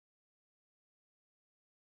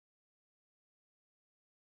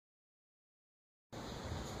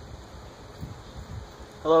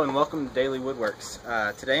Hello and welcome to Daily Woodworks.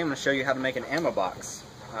 Today I'm going to show you how to make an ammo box.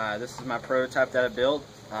 This is my prototype that I built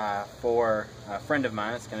for a friend of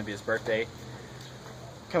mine. It's going to be his birthday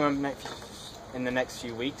coming in the next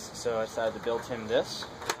few weeks, so I decided to build him this.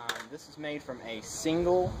 This is made from a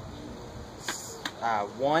single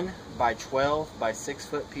 1 by 12 by 6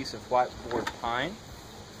 foot piece of whiteboard pine.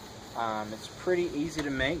 It's pretty easy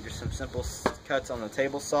to make. There's some simple cuts on the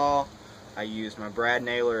table saw. I used my brad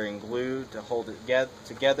nailer and glue to hold it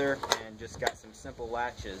together, and just got some simple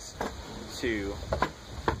latches to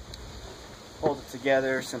hold it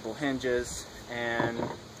together, simple hinges, and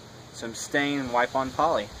some stain and wipe-on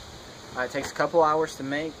poly. It takes a couple hours to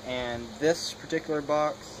make, and this particular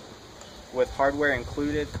box, with hardware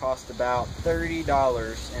included, cost about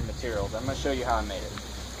 $30 in materials. I'm going to show you how I made it.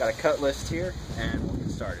 Got a cut list here, and we'll get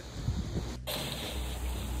started.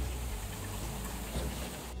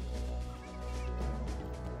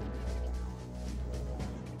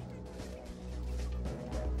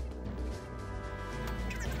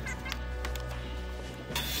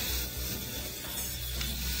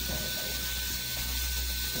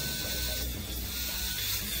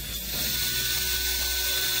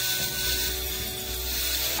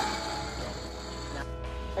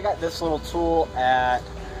 I got this little tool at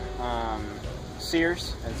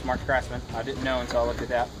Sears, and it's marked Craftsman. I didn't know until I looked at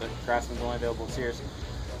that, but Craftsman's only available at Sears.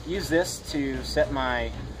 Use this to set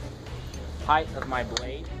my height of my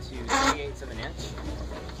blade to 3/8 of an inch.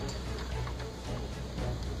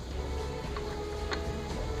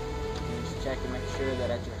 And just check and make sure that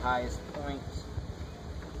at your highest point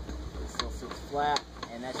it still sits flat,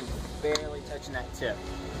 and that's just barely touching that tip.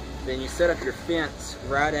 Then you set up your fence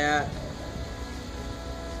right at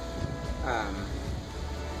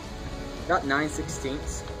about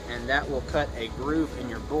 9/16, and that will cut a groove in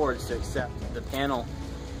your boards to accept the panel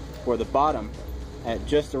for the bottom at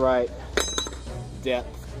just the right depth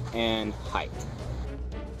and height.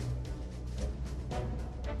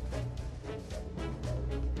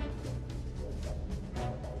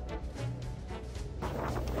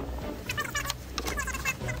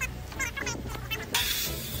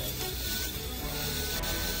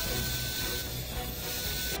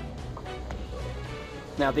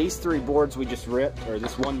 Now these three boards we just ripped, or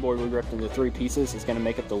this one board we ripped into 3 pieces, is going to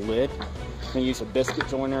make up the lid. I'm going to use a biscuit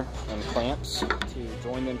joiner and clamps to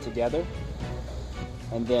join them together.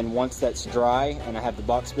 And then once that's dry and I have the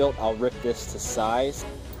box built, I'll rip this to size.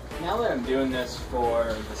 Now that I'm doing this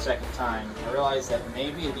for the second time, I realize that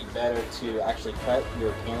maybe it'd be better to actually cut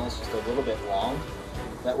your panels just a little bit long.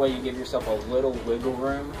 That way you give yourself a little wiggle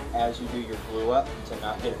room as you do your glue up to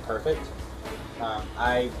not get it perfect.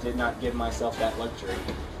 I did not give myself that luxury.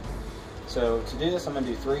 So to do this, I'm going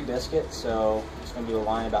to do 3 biscuits. So I'm just going to do a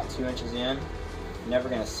line about 2 inches in. You're never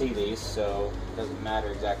going to see these, so it doesn't matter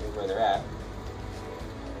exactly where they're at.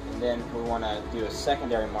 And then we want to do a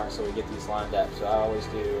secondary mark so we get these lined up. So I always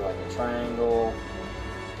do like a triangle,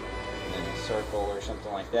 and then a circle or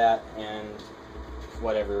something like that, and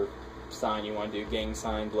whatever sign you want to do, gang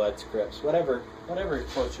sign, Bloods, Crips, whatever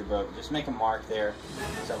floats your boat. Just make a mark there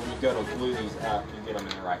so when you go to glue these up, you get them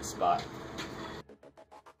in the right spot.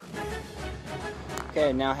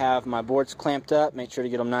 Okay, now have my boards clamped up. Make sure to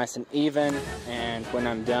get them nice and even, and when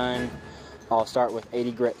I'm done, I'll start with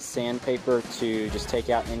 80 grit sandpaper to just take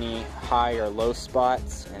out any high or low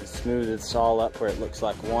spots and smooth this all up where it looks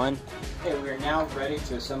like one. Okay, we are now ready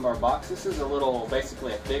to assemble our box. This is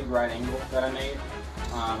basically a big right angle that I made.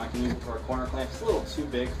 I can use it for a corner clamp. It's a little too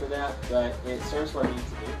big for that, but it serves what I need to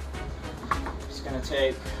do. I'm just going to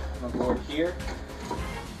take my board here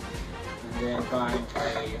and then find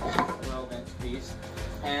a 12-inch piece.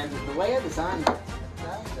 And the way I designed it, I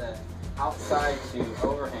got the outside to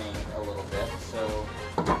overhang a little bit. So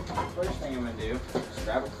first thing I'm going to do is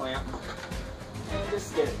grab a clamp and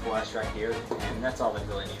just get it flush right here, and that's all that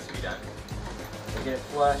really needs to be done. So get it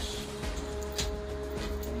flush,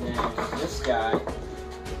 and then this guy,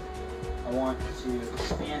 I want to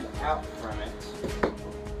stand out from it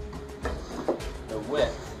the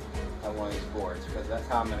width of one of these boards, because that's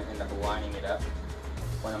how I'm going to end up lining it up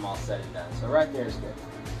when I'm all said and done. So right there is good.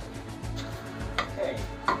 Okay,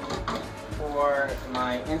 for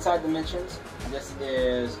my inside dimensions, this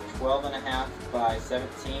is 12.5 by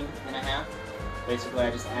 17.5. Basically,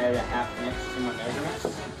 I just added a 1/2 inch to my measurements,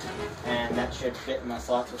 and that should fit in my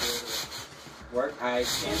slots with a little bit of work. I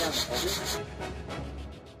sand down the edges.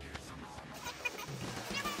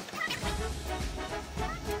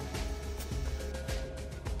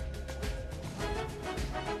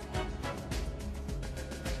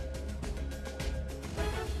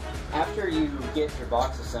 After you get your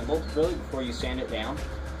box assembled, really before you sand it down,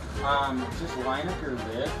 just line up your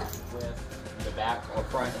lid with the back or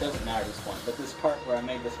front, it doesn't matter this point, but this part where I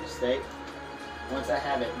made this mistake, once I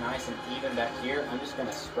have it nice and even back here, I'm just going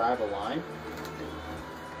to scribe a line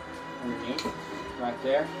underneath, right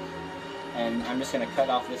there, and I'm just going to cut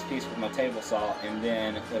off this piece with my table saw, and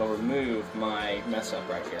then it'll remove my mess up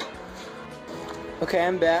right here. Okay,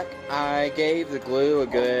 I'm back. I gave the glue a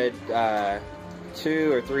good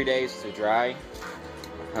 2 or 3 days to dry,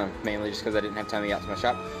 mainly just because I didn't have time to get out to my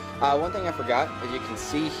shop. One thing I forgot, as you can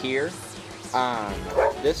see here,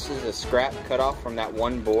 this is a scrap cut off from that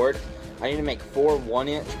one board. I need to make 4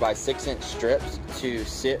 1-inch by 6-inch strips to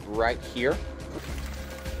sit right here.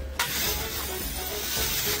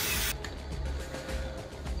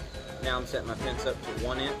 Now I'm setting my fence up to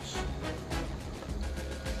 1 inch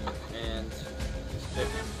and just pick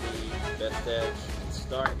the best edge and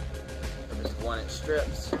start. Just 1-inch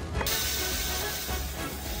strips.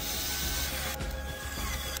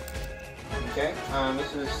 Okay,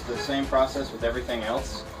 this is the same process with everything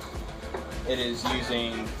else. It is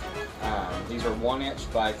using, these are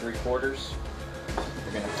 1-inch by 3/4.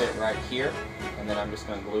 They're going to fit right here, and then I'm just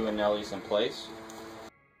going to glue and nail these in place.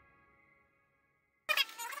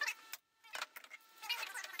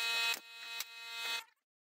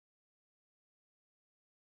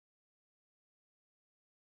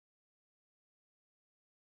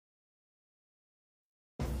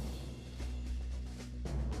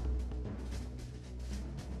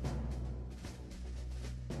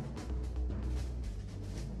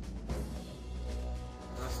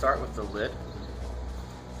 Start with the lid.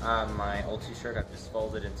 My old t-shirt I've just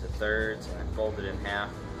folded into thirds and I folded in half.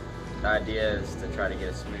 The idea is to try to get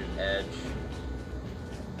a smooth edge,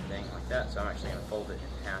 thing like that, so I'm actually going to fold it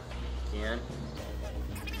in half again.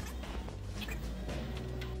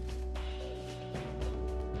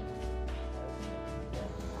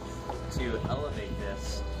 To elevate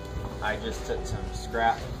this, I just took some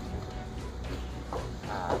scrap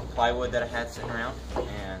plywood that I had sitting around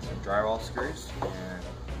and some drywall screws, and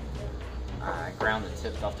I ground the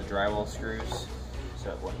tips off the drywall screws so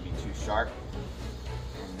it wouldn't be too sharp,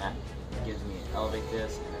 and that gives me, elevate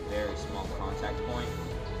this in a very small contact point.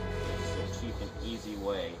 It's a cheap and easy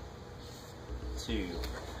way to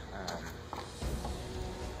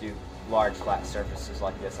do large flat surfaces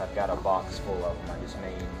like this. I've got a box full of them. I just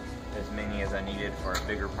made as many as I needed for a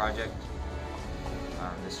bigger project.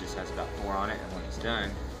 This just has about 4 on it, and when it's done,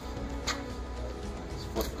 just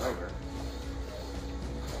flip it over and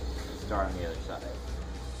start on the other side.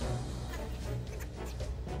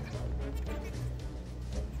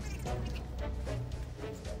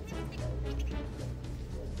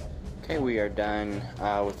 Okay, we are done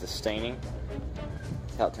with the staining.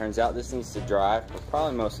 That's how it turns out. This needs to dry for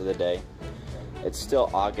probably most of the day. It's still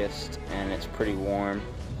August and it's pretty warm,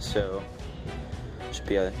 so should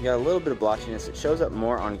be you got a little bit of blotchiness. It shows up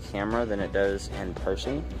more on camera than it does in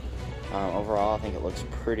person. Overall, I think it looks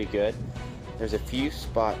pretty good. There's a few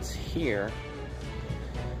spots here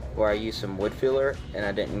where I used some wood filler and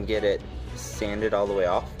I didn't get it sanded all the way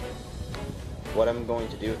off. What I'm going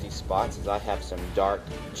to do with these spots is I have some dark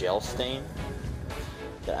gel stain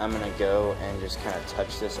that I'm going to go and just kind of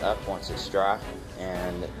touch this up once it's dry,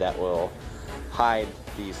 and that will hide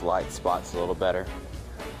these light spots a little better.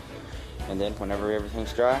 And then whenever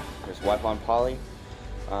everything's dry, just wipe on poly.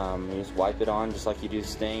 You just wipe it on just like you do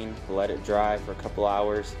stain, let it dry for a couple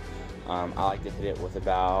hours. I like to hit it with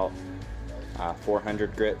about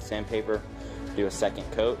 400 grit sandpaper, do a second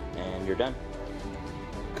coat, and you're done.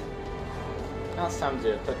 Now it's time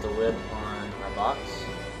to put the lid on our box.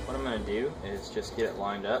 What I'm going to do is just get it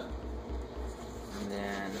lined up, and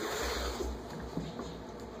then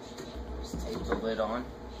just tape the lid on.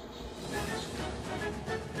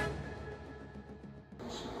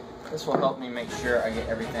 This will help me make sure I get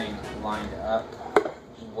everything lined up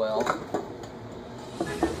well.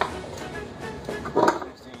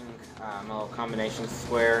 Using my little combination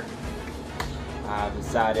square, I've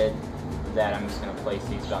decided that I'm just going to place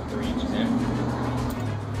these about 3 inches in.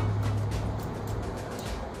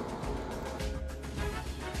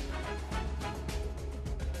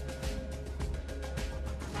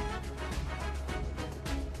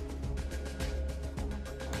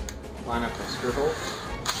 Line up the screw holes.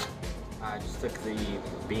 I just took the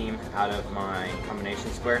beam out of my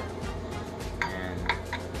combination square, and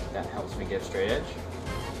that helps me get a straight edge.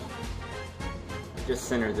 Just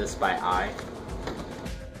center this by eye.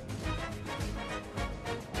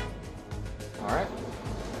 Alright.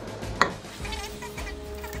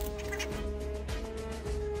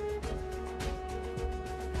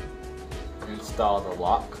 Install the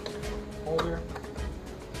lock holder.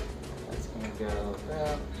 That's going to go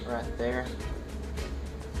about right there.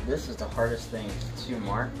 This is the hardest thing to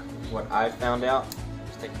mark. what I found out,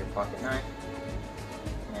 just take your pocket knife,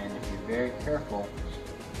 and if you're very careful,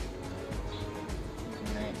 you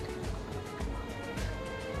can make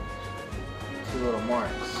 2 little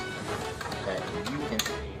marks that you can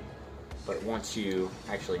see, but once you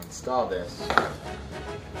actually install this,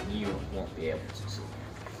 you won't be able to see.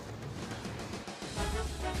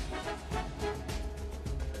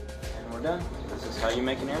 And we're done. This is how you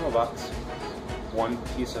make an ammo box. 1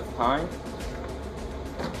 piece of pine,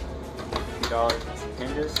 $2 for some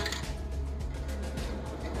hinges,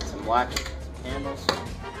 some latches, some handles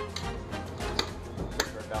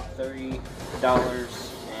for about $30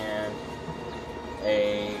 and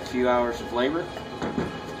a few hours of labor.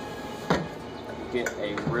 You get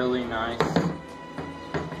a really nice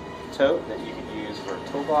tote that you can use for a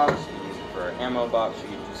toolbox, you can use it for an ammo box, you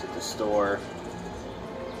can use it to store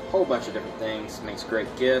a whole bunch of different things. It makes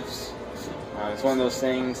great gifts. It's one of those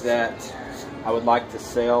things that I would like to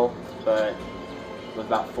sell, but with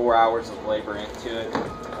about 4 hours of labor into it,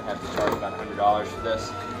 I have to charge about $100 for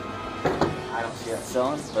this. I don't see that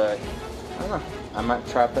selling, but I don't know. I might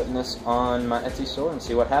try putting this on my Etsy store and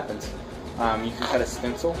see what happens. You can cut a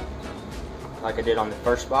stencil like I did on the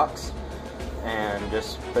first box and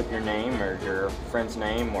just put your name or your friend's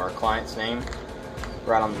name or a client's name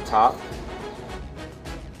right on the top.